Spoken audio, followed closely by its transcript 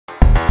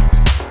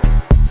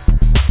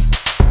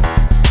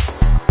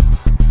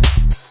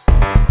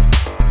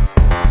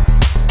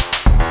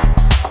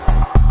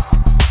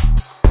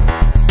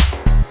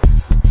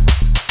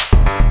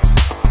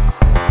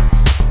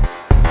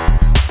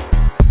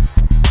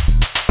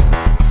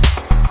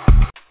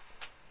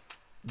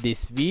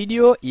This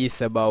video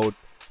is about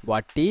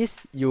what is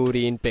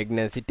urine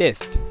pregnancy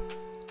test.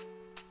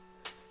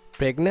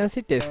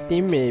 Pregnancy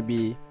testing may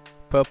be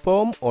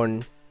performed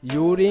on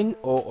urine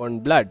or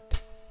on blood.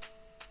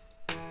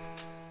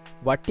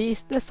 What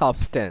is the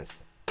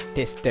substance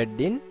tested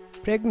in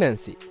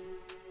pregnancy?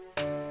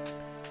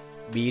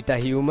 Beta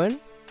human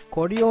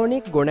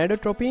chorionic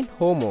gonadotropin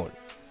hormone.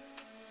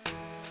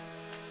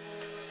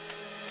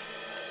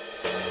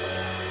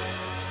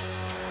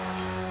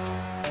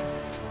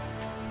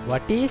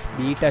 What is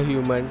beta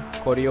human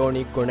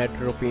chorionic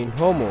gonadotropin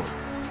hormone?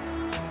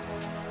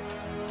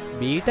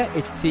 Beta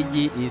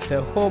HCG is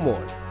a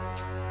hormone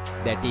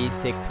that is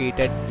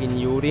secreted in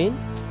urine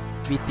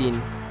within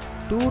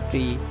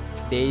 2-3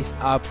 days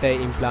after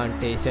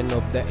implantation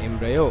of the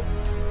embryo.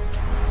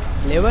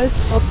 Levels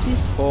of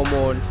this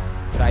hormone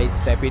rise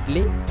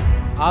rapidly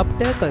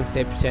after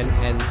conception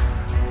and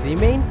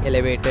remain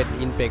elevated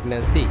in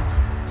pregnancy,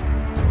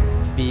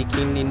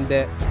 peaking in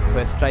the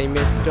first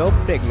trimester of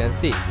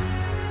pregnancy.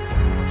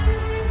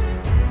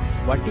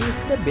 What is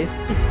the best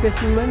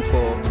specimen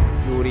for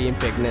urine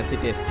pregnancy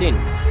testing?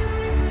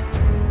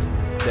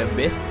 The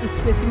best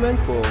specimen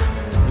for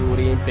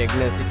urine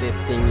pregnancy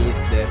testing is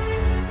the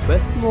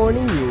first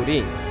morning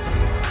urine,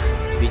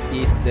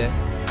 which is the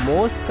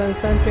most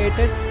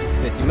concentrated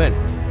specimen.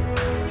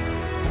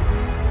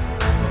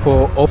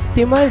 For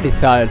optimal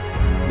results,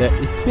 the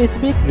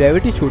specific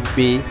gravity should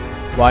be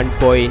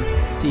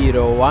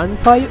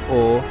 1.015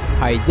 or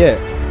higher.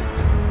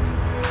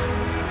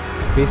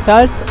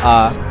 Results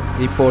are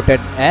reported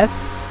as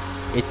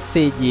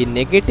HCG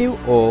negative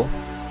or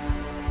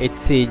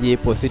HCG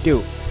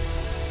positive.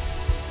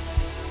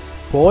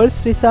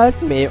 False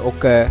results may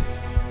occur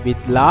with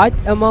large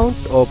amount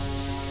of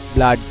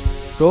blood,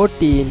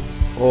 protein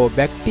or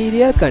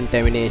bacterial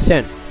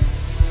contamination.